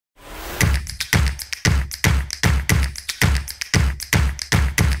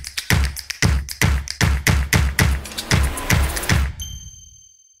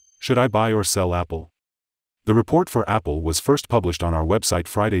Should I buy or sell Apple? The report for Apple was first published on our website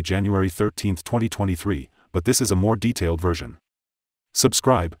Friday, January 13, 2023, but this is a more detailed version.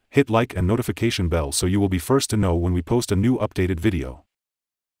 Subscribe, hit like and notification bell so you will be first to know when we post a new updated video.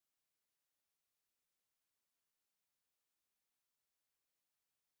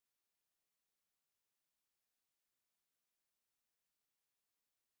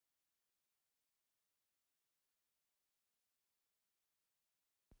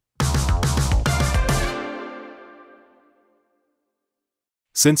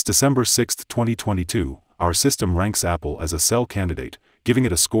 Since December 6, 2022, our system ranks Apple as a sell candidate, giving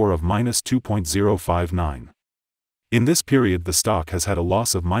it a score of -2.059. In this period the stock has had a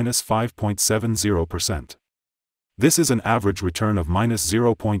loss of -5.70%. This is an average return of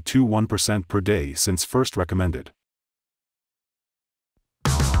 -0.21% per day since first recommended.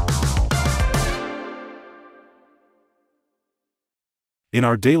 In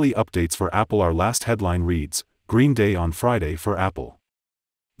our daily updates for Apple, our last headline reads, "Green Day on Friday for Apple."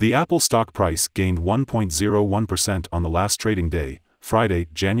 The Apple stock price gained 1.01% on the last trading day, Friday,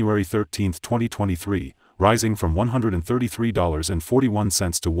 January 13, 2023, rising from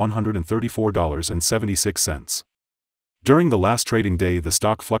 $133.41 to $134.76. During the last trading day the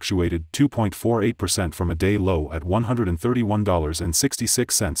stock fluctuated 2.48% from a day low at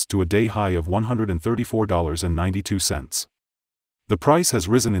 $131.66 to a day high of $134.92. The price has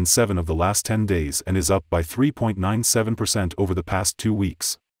risen in 7 of the last 10 days and is up by 3.97% over the past 2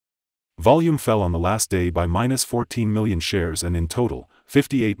 weeks. Volume fell on the last day by -14 million shares, and in total,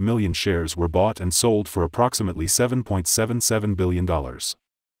 58 million shares were bought and sold for approximately $7.77 billion.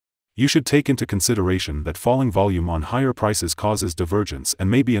 You should take into consideration that falling volume on higher prices causes divergence and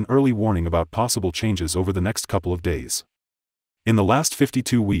may be an early warning about possible changes over the next couple of days. In the last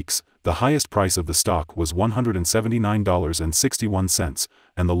 52 weeks, the highest price of the stock was $179.61,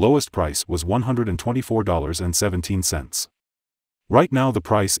 and the lowest price was $124.17. Right now the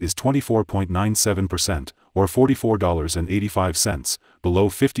price is 24.97%, or $44.85, below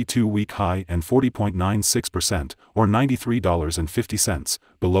 52-week high, and 40.96%, or $93.50,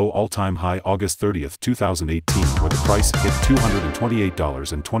 below all-time high August 30, 2018, where the price hit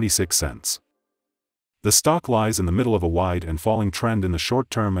 $228.26. The stock lies in the middle of a wide and falling trend in the short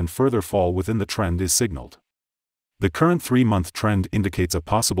term, and further fall within the trend is signaled. The current 3-month trend indicates a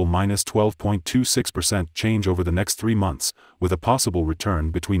possible -12.26% change over the next 3 months, with a possible return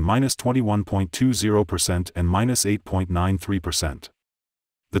between -21.20% and -8.93%.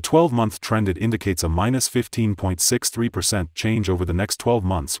 The 12-month trend indicates a -15.63% change over the next 12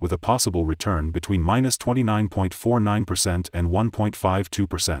 months, with a possible return between -29.49% and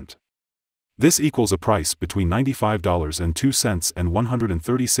 1.52%. This equals a price between $95.02 and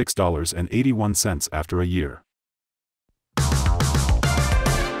 $136.81 after a year.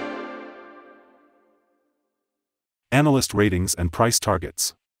 Analyst ratings and price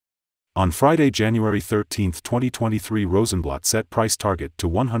targets. On Friday, January 13, 2023, Rosenblatt set price target to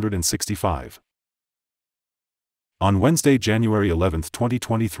 165. On Wednesday, January 11,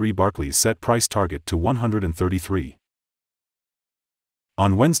 2023, Barclays set price target to 133.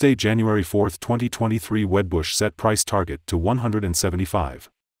 On Wednesday, January 4, 2023, Wedbush set price target to 175.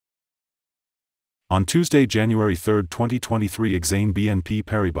 On Tuesday, January 3, 2023, Exane BNP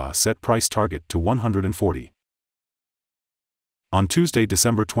Paribas set price target to 140. On Tuesday,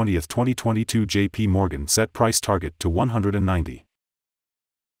 December 20, 2022, JP Morgan set price target to 190.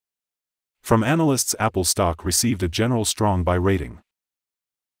 From analysts, Apple stock received a general strong buy rating.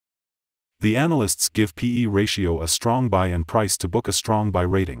 The analysts give PE ratio a strong buy and price to book a strong buy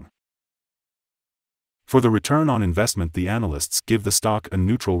rating. For the return on investment, the analysts give the stock a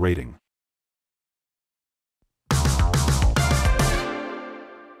neutral rating.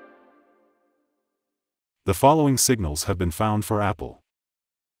 The following signals have been found for Apple.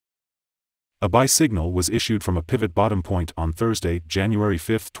 A buy signal was issued from a pivot bottom point on Thursday, January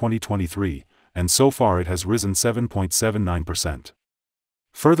 5, 2023, and so far it has risen 7.79%.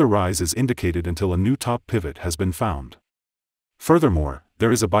 Further rise is indicated until a new top pivot has been found. Furthermore,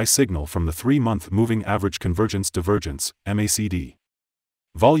 there is a buy signal from the 3-month moving average convergence divergence, MACD.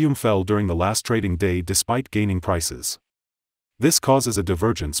 Volume fell during the last trading day despite gaining prices. This causes a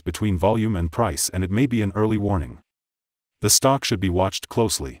divergence between volume and price, and it may be an early warning. The stock should be watched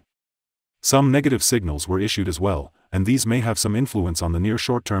closely. Some negative signals were issued as well, and these may have some influence on the near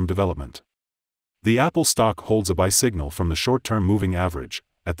short-term development. The Apple stock holds a buy signal from the short-term moving average.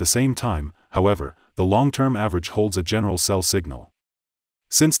 At the same time, however, the long-term average holds a general sell signal.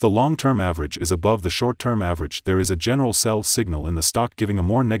 Since the long-term average is above the short-term average, there is a general sell signal in the stock, giving a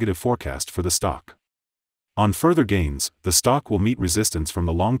more negative forecast for the stock. On further gains, the stock will meet resistance from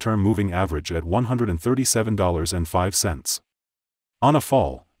the long-term moving average at $137.05. On a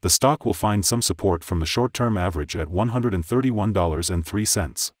fall, the stock will find some support from the short-term average at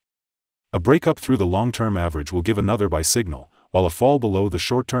 $131.03. A breakup through the long-term average will give another buy signal, while a fall below the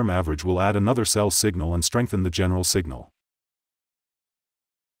short-term average will add another sell signal and strengthen the general signal.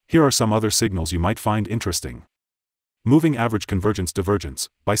 Here are some other signals you might find interesting. Moving average convergence divergence,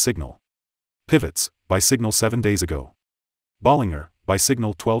 buy signal. Pivots, buy signal 7 days ago. Bollinger, buy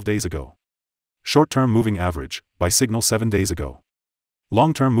signal 12 days ago. Short-term moving average, buy signal 7 days ago.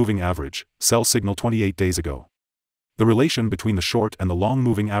 Long-term moving average, sell signal 28 days ago. The relation between the short and the long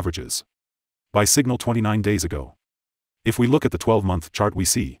moving averages. Buy signal 29 days ago. If we look at the 12-month chart, we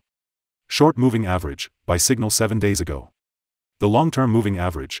see short moving average, buy signal 7 days ago. The long-term moving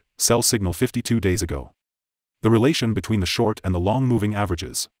average, sell signal 52 days ago. The relation between the short and the long moving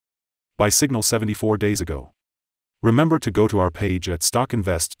averages. Buy signal 74 days ago. Remember to go to our page at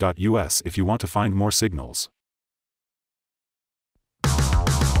StockInvest.us if you want to find more signals.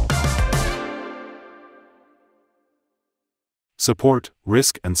 Support,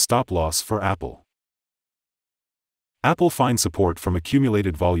 risk and stop loss for Apple. Apple finds support from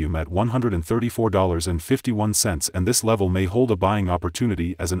accumulated volume at $134.51, and this level may hold a buying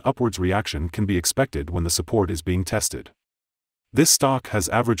opportunity as an upwards reaction can be expected when the support is being tested. This stock has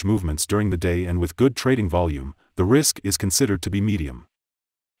average movements during the day, and with good trading volume, the risk is considered to be medium.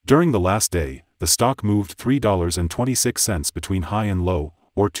 During the last day, the stock moved $3.26 between high and low,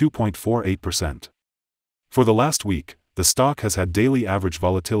 or 2.48%. For the last week, the stock has had daily average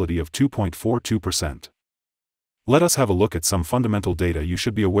volatility of 2.42%. Let us have a look at some fundamental data you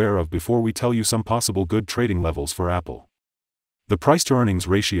should be aware of before we tell you some possible good trading levels for Apple. The price-to-earnings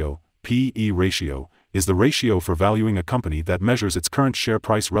ratio, P/E ratio, is the ratio for valuing a company that measures its current share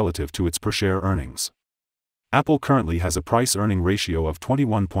price relative to its per-share earnings. Apple currently has a price-earning ratio of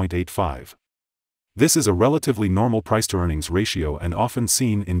 21.85. This is a relatively normal price-to-earnings ratio and often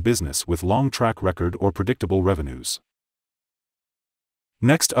seen in business with long track record or predictable revenues.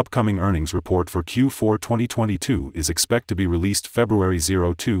 Next upcoming earnings report for Q4 2022 is expected to be released February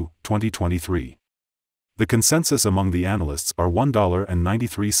 2, 2023. The consensus among the analysts are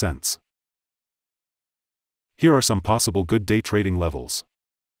 $1.93. Here are some possible good day trading levels.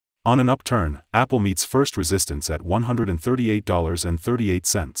 On an upturn, Apple meets first resistance at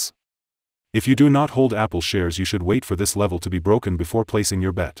 $138.38. If you do not hold Apple shares, you should wait for this level to be broken before placing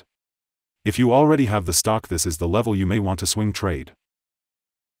your bet. If you already have the stock, this is the level you may want to swing trade.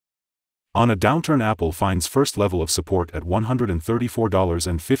 On a downturn, Apple finds first level of support at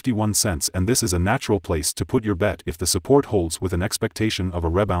 $134.51, and this is a natural place to put your bet if the support holds with an expectation of a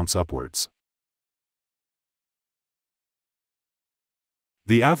rebound upwards.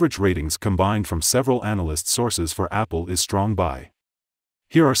 The average ratings combined from several analyst sources for Apple is strong buy.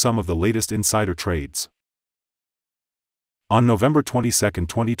 Here are some of the latest insider trades. On November 22,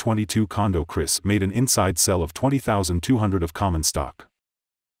 2022, Condo Chris made an inside sell of 20,200 of common stock.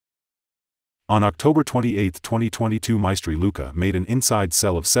 On October 28, 2022, Maestri Luca made an inside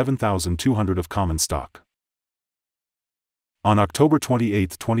sell of 7,200 of common stock. On October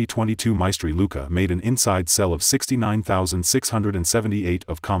 28, 2022, Maestri Luca made an inside sell of 69,678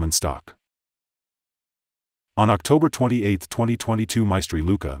 of common stock. On October 28, 2022, Maestri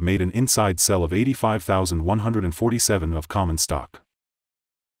Luca made an inside sell of 85,147 of common stock.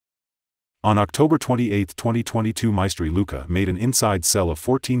 On October 28, 2022, Maestri Luca made an inside sell of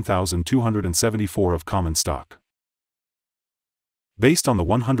 14,274 of common stock. Based on the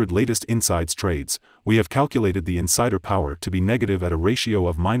 100 latest insides trades, we have calculated the insider power to be negative at a ratio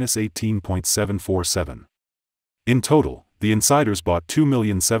of -18.747. In total, the insiders bought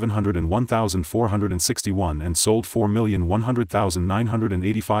 2,701,461 and sold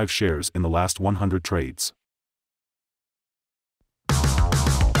 4,100,985 shares in the last 100 trades.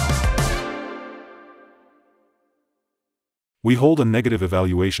 We hold a negative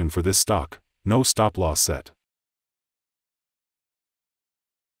evaluation for this stock, no stop loss set.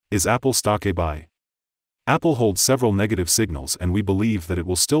 Is Apple stock a buy? Apple holds several negative signals, and we believe that it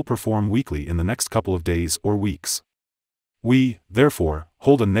will still perform weakly in the next couple of days or weeks. We, therefore,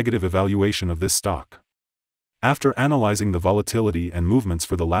 hold a negative evaluation of this stock. After analyzing the volatility and movements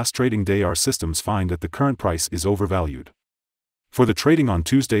for the last trading day, our systems find that the current price is overvalued. For the trading on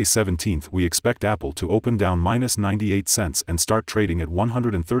Tuesday 17th, we expect Apple to open down -98 cents and start trading at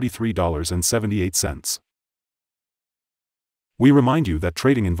 $133.78. We remind you that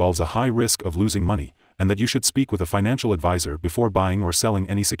trading involves a high risk of losing money, and that you should speak with a financial advisor before buying or selling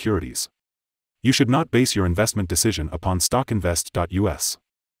any securities. You should not base your investment decision upon StockInvest.us.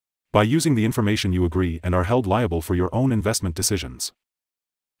 By using the information you agree and are held liable for your own investment decisions.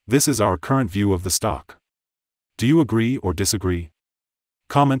 This is our current view of the stock. Do you agree or disagree?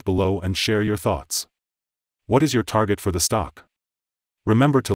 Comment below and share your thoughts. What is your target for the stock? Remember to